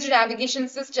satellite-based navigation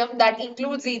system that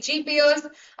includes the GPS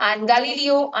and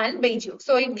Galileo and Beidou.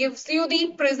 So it gives you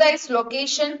the precise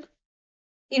location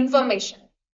information.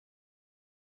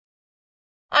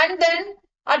 And then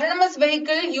autonomous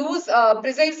vehicle use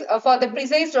precise for the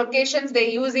precise locations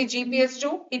they use the GPS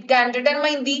too. It can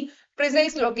determine the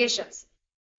precise locations.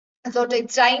 So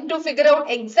it's trying to figure out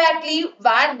exactly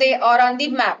where they are on the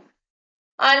map.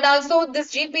 And also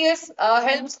this GPS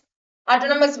helps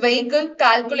autonomous vehicle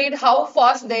calculate how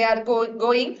fast they are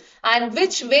going and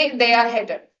which way they are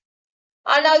headed.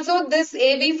 And also this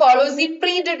AV follows the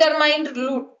predetermined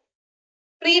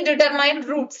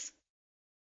routes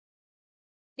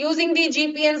using the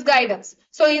GPS guidance.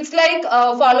 So it's like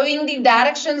following the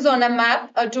directions on a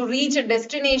map to reach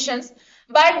destinations.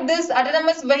 But this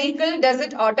autonomous vehicle does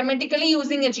it automatically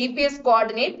using a GPS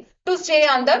coordinate to stay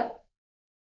on the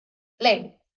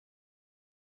lane.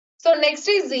 So next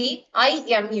is the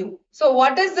IMU. So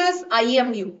what is this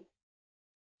IMU?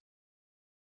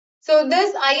 So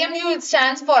this IMU, it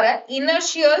stands for an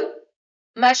inertial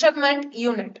measurement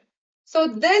unit. So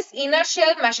this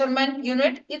inertial measurement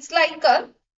unit, it's like a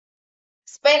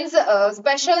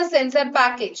special sensor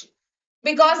package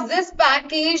because this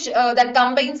package that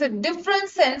combines different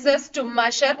sensors to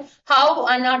measure how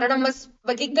an autonomous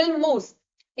vehicle moves.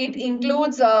 It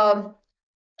includes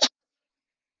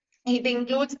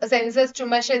sensors to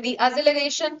measure the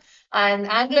acceleration and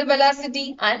angular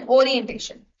velocity and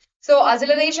orientation. So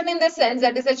acceleration in the sense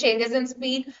that is the changes in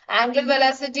speed, angular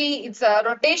velocity, it's a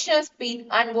rotational speed,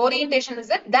 and orientation is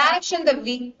the direction the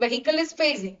vehicle is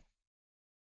facing.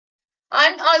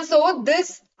 And also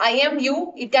this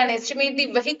IMU, it can estimate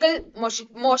the vehicle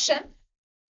motion.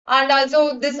 And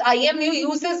also this IMU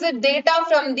uses the data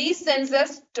from these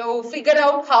sensors to figure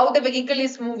out how the vehicle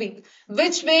is moving,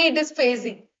 which way it is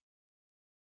facing.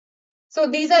 So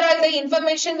these are all the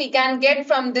information we can get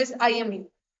from this IMU.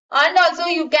 And also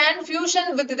you can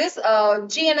fusion with this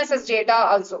GNSS data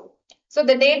also. So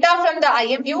the data from the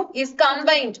IMU is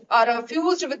combined or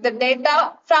fused with the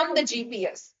data from the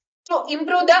GPS to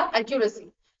improve the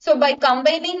accuracy. So by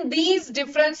combining these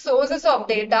different sources of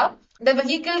data, the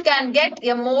vehicle can get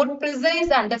a more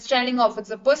precise understanding of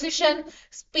its position,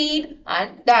 speed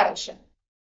and direction.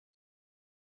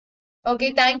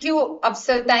 Okay, thank you,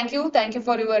 Absal. Thank you. Thank you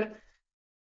for your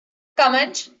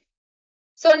comment.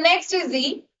 So next is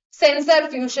the sensor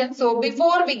fusion. So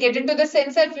before we get into the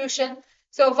sensor fusion,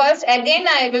 so first again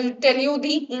I will tell you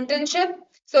the internship.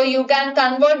 So you can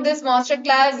convert this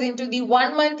masterclass into the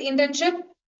 1 month internship.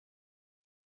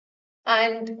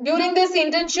 And during this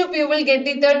internship, you will get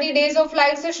the 30 days of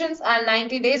live sessions and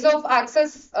 90 days of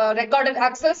access, recorded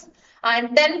access,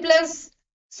 and 10 plus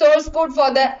source code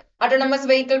for the autonomous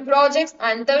vehicle projects,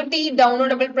 and 30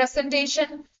 downloadable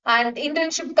presentation, and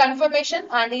internship confirmation,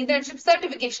 and internship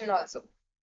certification also.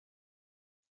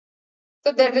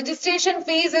 So the registration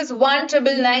fees is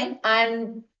 1,999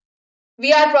 and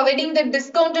we are providing the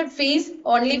discounted fees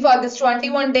only for this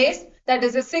 21 days. That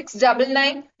is a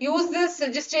 699. Use this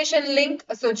registration link.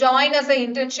 So join as an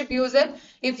internship user.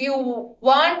 If you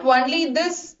want only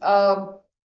this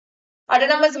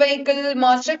autonomous vehicle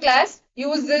masterclass,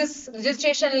 use this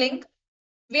registration link.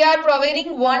 We are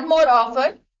providing one more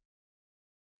offer,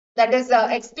 that is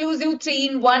exclusive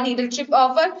 3-in-1 internship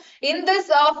offer. In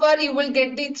this offer, you will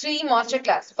get the 3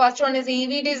 masterclass. First one is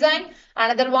EV design,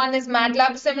 another one is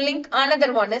MATLAB Simulink,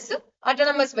 another one is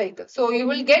autonomous vehicle. So you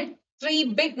will get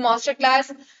 3 big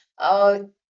masterclass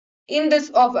in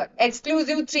this offer,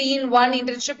 exclusive 3-in-1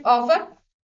 internship offer.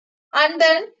 And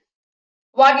then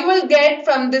what you will get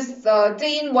from this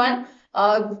 3-in-1,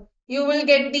 you will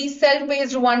get the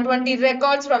self-paced 120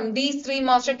 records from these 3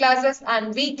 master classes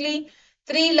and weekly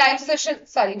weekly live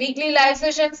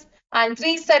sessions and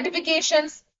 3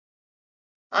 certifications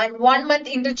and 1 month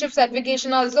internship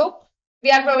certification also.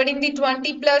 We are providing the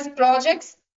 20 plus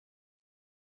projects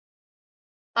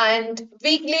and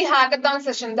weekly hackathon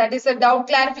session, that is a doubt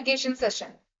clarification session.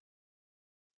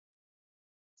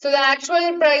 So the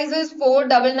actual price is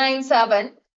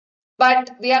 4,997.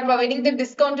 But we are providing the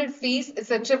discounted fees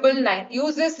is a 999.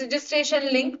 Use this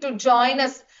registration link to join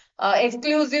us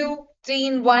exclusive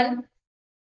 3-in-1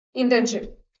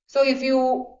 internship. So if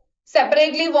you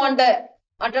separately want the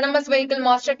autonomous vehicle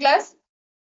masterclass,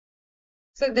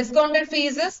 so discounted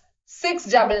fees is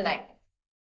 699.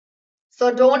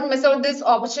 So don't miss out this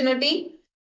opportunity.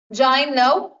 Join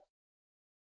now.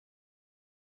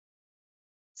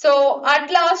 So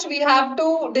at last we have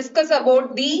to discuss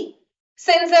about the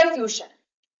sensor fusion.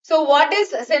 So what is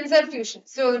sensor fusion?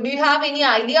 So do you have any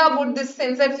idea about this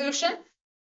sensor fusion?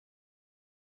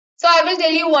 So I will tell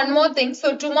you one more thing.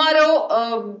 So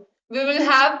tomorrow we will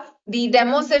have the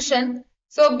demo session.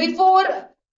 So before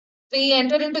we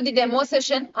enter into the demo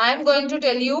session, I am going to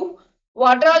tell you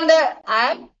what are all the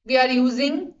app we are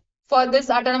using for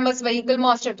this autonomous vehicle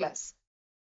masterclass.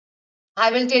 I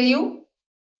will tell you.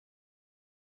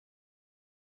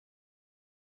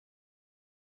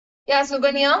 Yeah,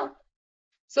 Suganya.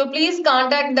 So please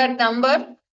contact that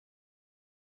number.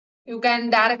 You can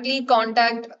directly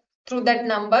contact through that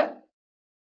number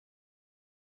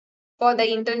for the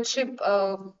internship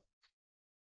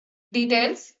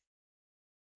details.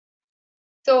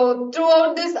 So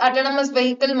throughout this autonomous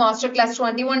vehicle masterclass,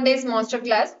 21 days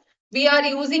masterclass, we are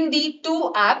using the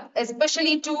 2 app,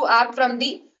 especially 2 app from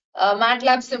the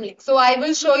MATLAB Simulink. So I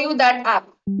will show you that app.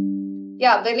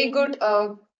 Yeah, very good,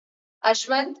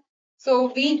 Ashwant.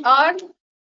 So we are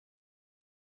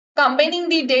combining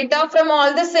the data from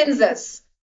all the sensors.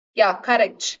 Yeah,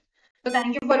 correct. So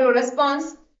thank you for your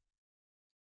response.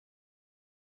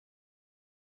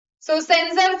 So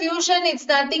sensor fusion, it's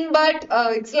nothing but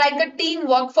it's like a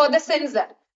teamwork for the sensor.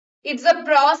 It's a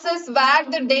process where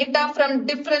the data from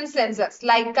different sensors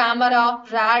like camera,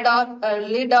 radar,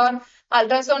 lidar,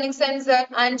 ultrasonic sensor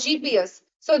and GPS.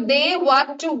 So they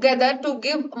work together to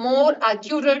give more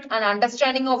accurate and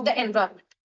understanding of the environment.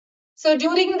 So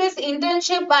during this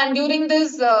internship and during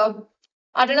this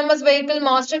autonomous vehicle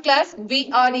masterclass,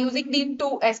 we are using the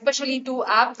 2, especially 2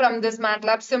 app from this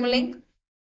MATLAB Simulink.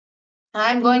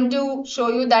 I'm going to show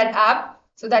you that app.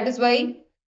 So that is why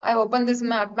I open this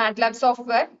MATLAB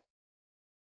software.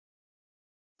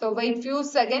 So wait few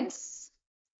seconds.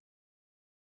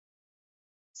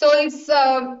 So it's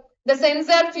the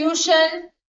sensor fusion.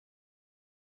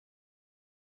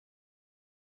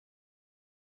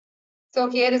 So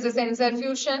here is the sensor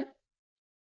fusion.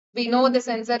 We know the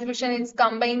sensor fusion, it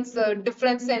combines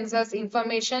different sensors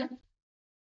information.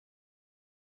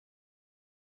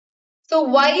 So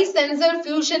why sensor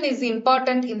fusion is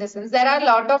important in the sense? There are a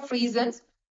lot of reasons.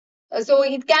 So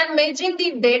it can merging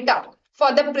the data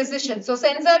for the precision. So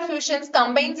sensor fusions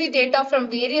combines the data from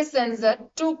various sensors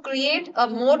to create a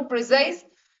more precise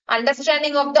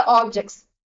understanding of the objects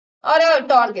or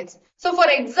targets. So for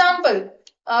example,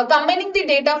 combining the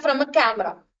data from a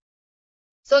camera.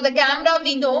 So the camera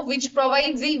we know which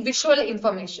provides the visual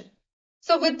information.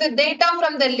 So with the data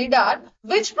from the lidar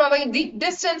which provides the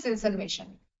distance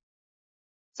information.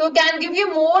 So can give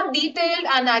you more detailed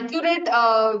and accurate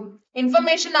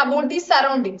information about the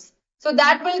surroundings. So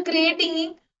that will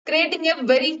creating a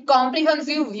very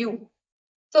comprehensive view.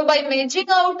 So by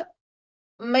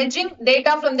merging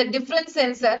data from the different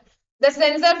sensor, the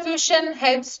sensor fusion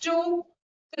helps to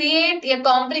create a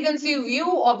comprehensive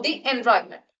view of the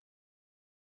environment.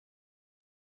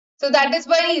 So that is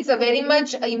why it's a very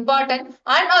much important,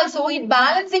 and also it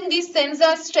balancing the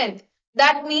sensor strength.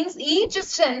 That means each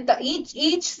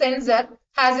sensor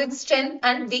has its strength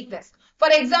and weakness. For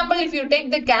example, if you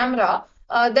take the cameras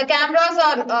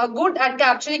are good at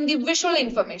capturing the visual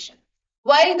information,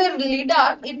 while the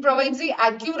lidar, it provides the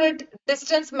accurate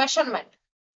distance measurement.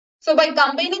 So by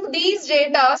combining these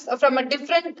data from a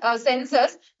different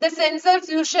sensors, the sensor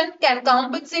fusion can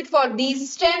compensate for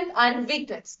these strength and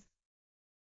weakness.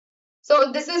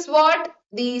 So this is what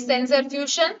the sensor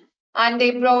fusion, and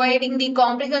they providing the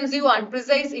comprehensive and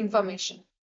precise information.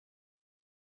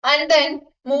 And then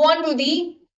move on to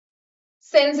the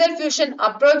sensor fusion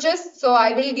approaches. So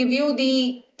I will give you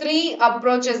the three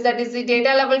approaches, that is the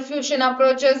data level fusion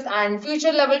approaches and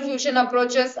future level fusion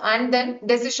approaches and then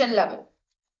decision level.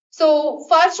 So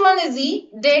first one is the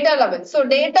data level. So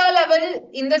data level,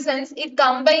 in the sense, it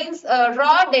combines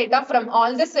raw data from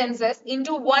all the sensors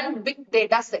into one big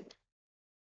data set.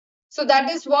 So that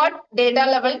is what data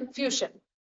level fusion.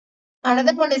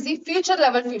 Another one is the future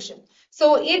level fusion.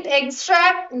 So it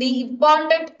extracts the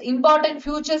important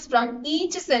features from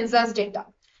each sensor's data.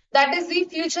 That is the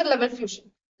future level fusion.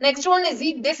 Next one is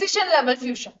the decision level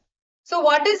fusion. So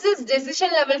what is this decision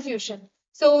level fusion?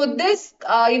 So this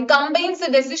it combines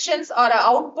the decisions or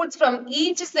outputs from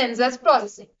each sensor's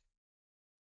processing.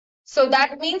 So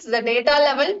that means the data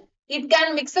level, it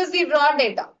can mixes the raw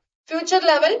data. Future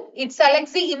level, it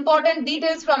selects the important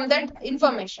details from that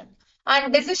information.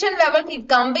 And decision level, it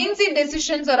combines the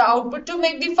decisions or output to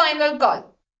make the final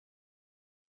call.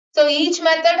 So each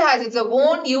method has its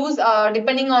own use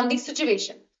depending on the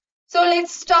situation. So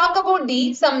let's talk about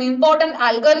the some important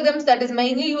algorithms that is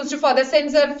mainly used for the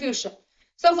sensor fusion.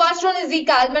 So first one is the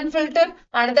Kalman filter,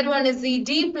 another one is the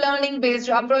deep learning based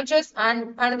approaches,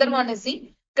 and another one is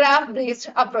the graph based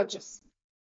approaches.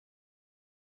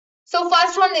 So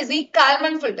first one is the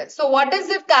Kalman filter. So what is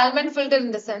the Kalman filter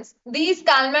in the sense? These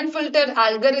Kalman filter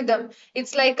algorithm,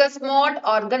 it's like a smart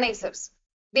organizers.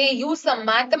 They use some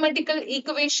mathematical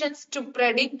equations to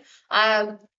predict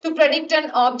an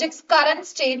object's current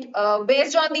state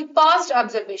based on the past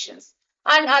observations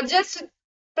and adjust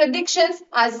predictions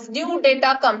as new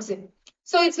data comes in.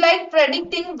 So it's like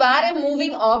predicting where a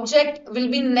moving object will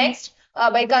be next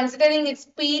by considering its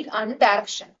speed and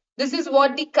direction. This is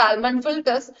what the Kalman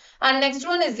filters. And next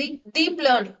one is the deep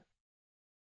learning.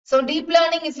 So deep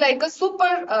learning is like a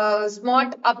super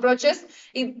smart approaches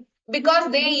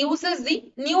because they uses the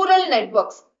neural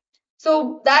networks.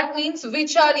 So that means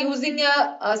which are using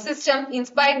a system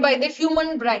inspired by the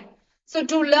human brain. So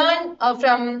to learn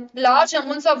from large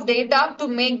amounts of data to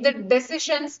make the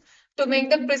decisions, to make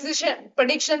the precision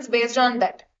predictions based on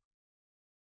that.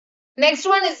 Next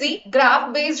one is the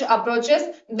graph-based approaches.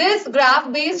 These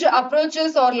graph-based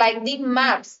approaches are like the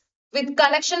maps with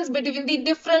connections between the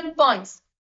different points.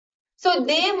 So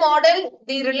they model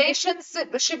the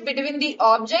relationship between the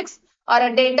objects or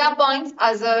a data points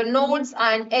as a nodes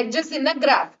and edges in a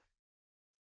graph.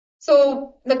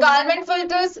 So the Kalman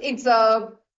filters, it's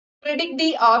predict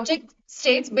the object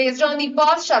states based on the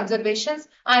past observations,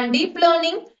 and deep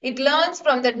learning, it learns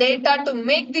from the data to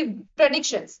make the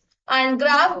predictions. And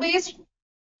graph based,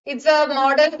 it's a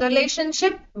model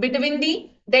relationship between the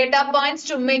data points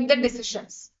to make the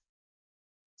decisions.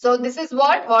 So this is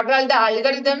what are the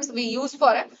algorithms we use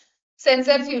for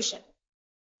sensor fusion.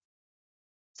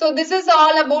 So this is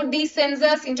all about these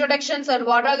sensors introductions and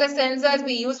what are the sensors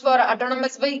we use for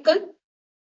autonomous vehicle.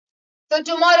 So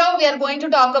tomorrow we are going to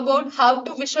talk about how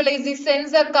to visualize the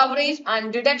sensor coverage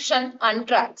and detection and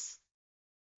tracks.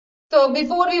 So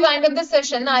before we wind up the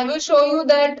session, I will show you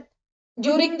that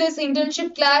during this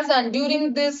internship class and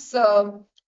during this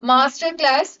master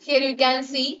class, here you can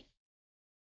see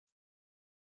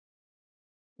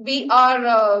we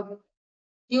are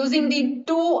using the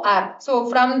two apps. So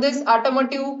from this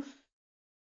automotive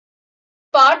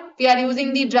part, we are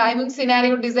using the driving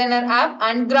scenario designer app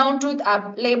and ground truth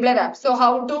app, labeler app. So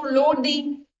how to load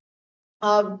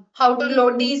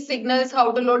these signals,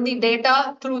 how to load the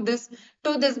data through this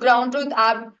to this ground truth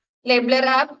app, labeler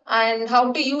app, and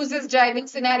how to use this driving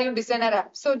scenario designer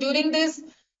app. So during this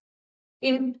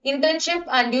internship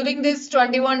and during this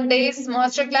 21 days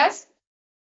masterclass,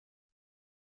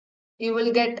 you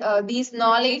will get these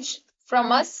knowledge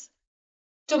from us.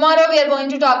 Tomorrow we are going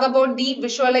to talk about the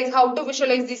how to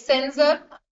visualize the sensor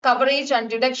coverage and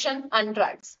detection and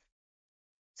tracks.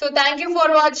 So thank you for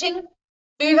watching.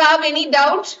 Do you have any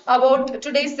doubt about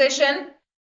today's session?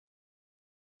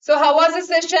 So how was the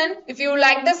session? If you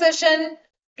like the session,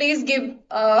 please give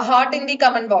a heart in the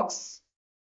comment box.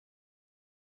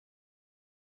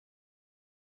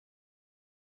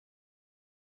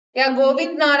 Yeah,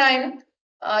 Govind Narayan,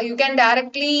 you can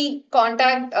directly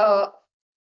contact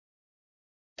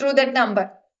through that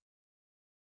number.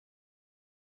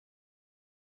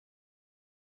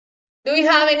 Do you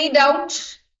have any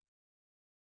doubt?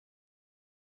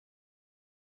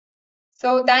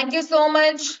 So thank you so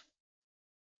much.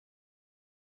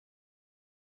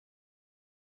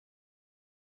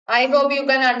 I hope you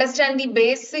can understand the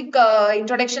basic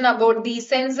introduction about the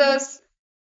sensors.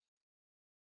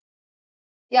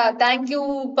 Yeah, thank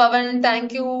you, Pavan.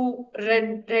 Thank you,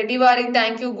 Redivari.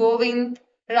 Thank you, Govind.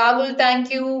 Rahul,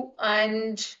 thank you.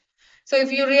 And so,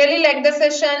 if you really like the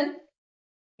session,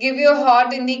 give your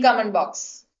heart in the comment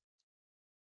box.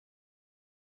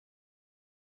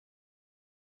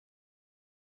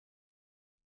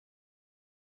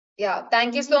 Yeah,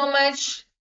 thank you so much.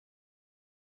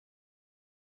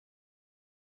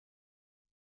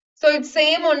 So, it's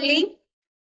same only,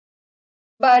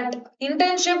 but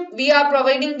internship, we are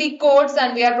providing the codes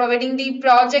and we are providing the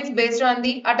projects based on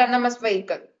the autonomous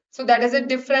vehicle. So, that is a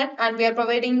different, and we are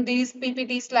providing these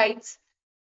PPT slides.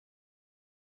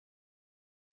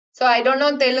 So I don't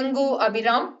know Telugu,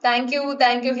 Abhiram. Thank you,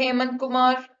 Hemant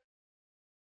Kumar.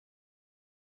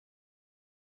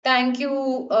 Thank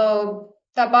you,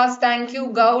 Tapas. Thank you,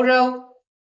 Gaurav.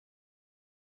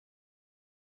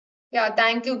 Yeah,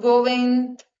 thank you,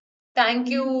 Govind. Thank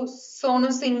you,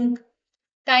 Sonu Singh.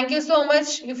 Thank you so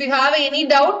much. If you have any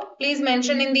doubt, please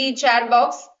mention in the chat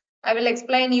box. I will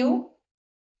explain you.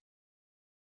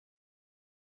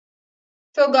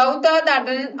 So Gauta,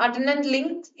 the attendant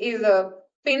link is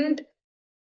pinned.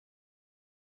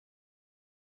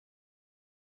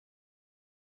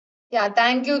 Yeah,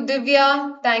 thank you,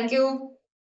 Divya. Thank you.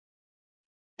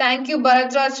 Thank you,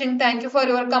 Bharatraj Singh. Thank you for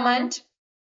your comment.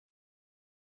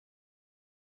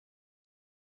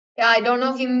 Yeah, I don't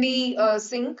know Hindi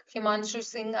Singh, Himanshu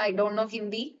Singh. I don't know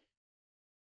Hindi.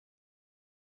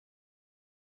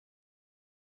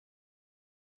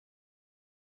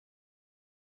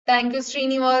 Thank you,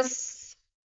 Srinivas.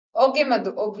 Okay,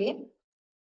 Madhu. Okay.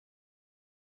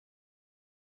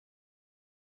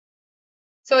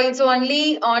 So it's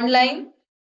only online.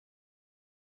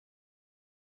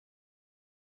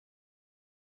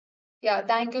 Yeah,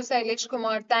 thank you, Sailesh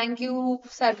Kumar. Thank you,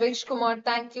 Sarvesh Kumar.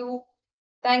 Thank you.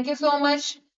 Thank you so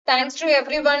much. Thanks to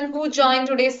everyone who joined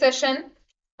today's session.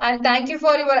 And thank you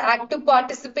for your active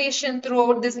participation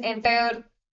throughout this entire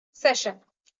session.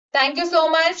 Thank you so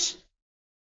much.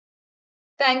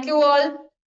 Thank you all.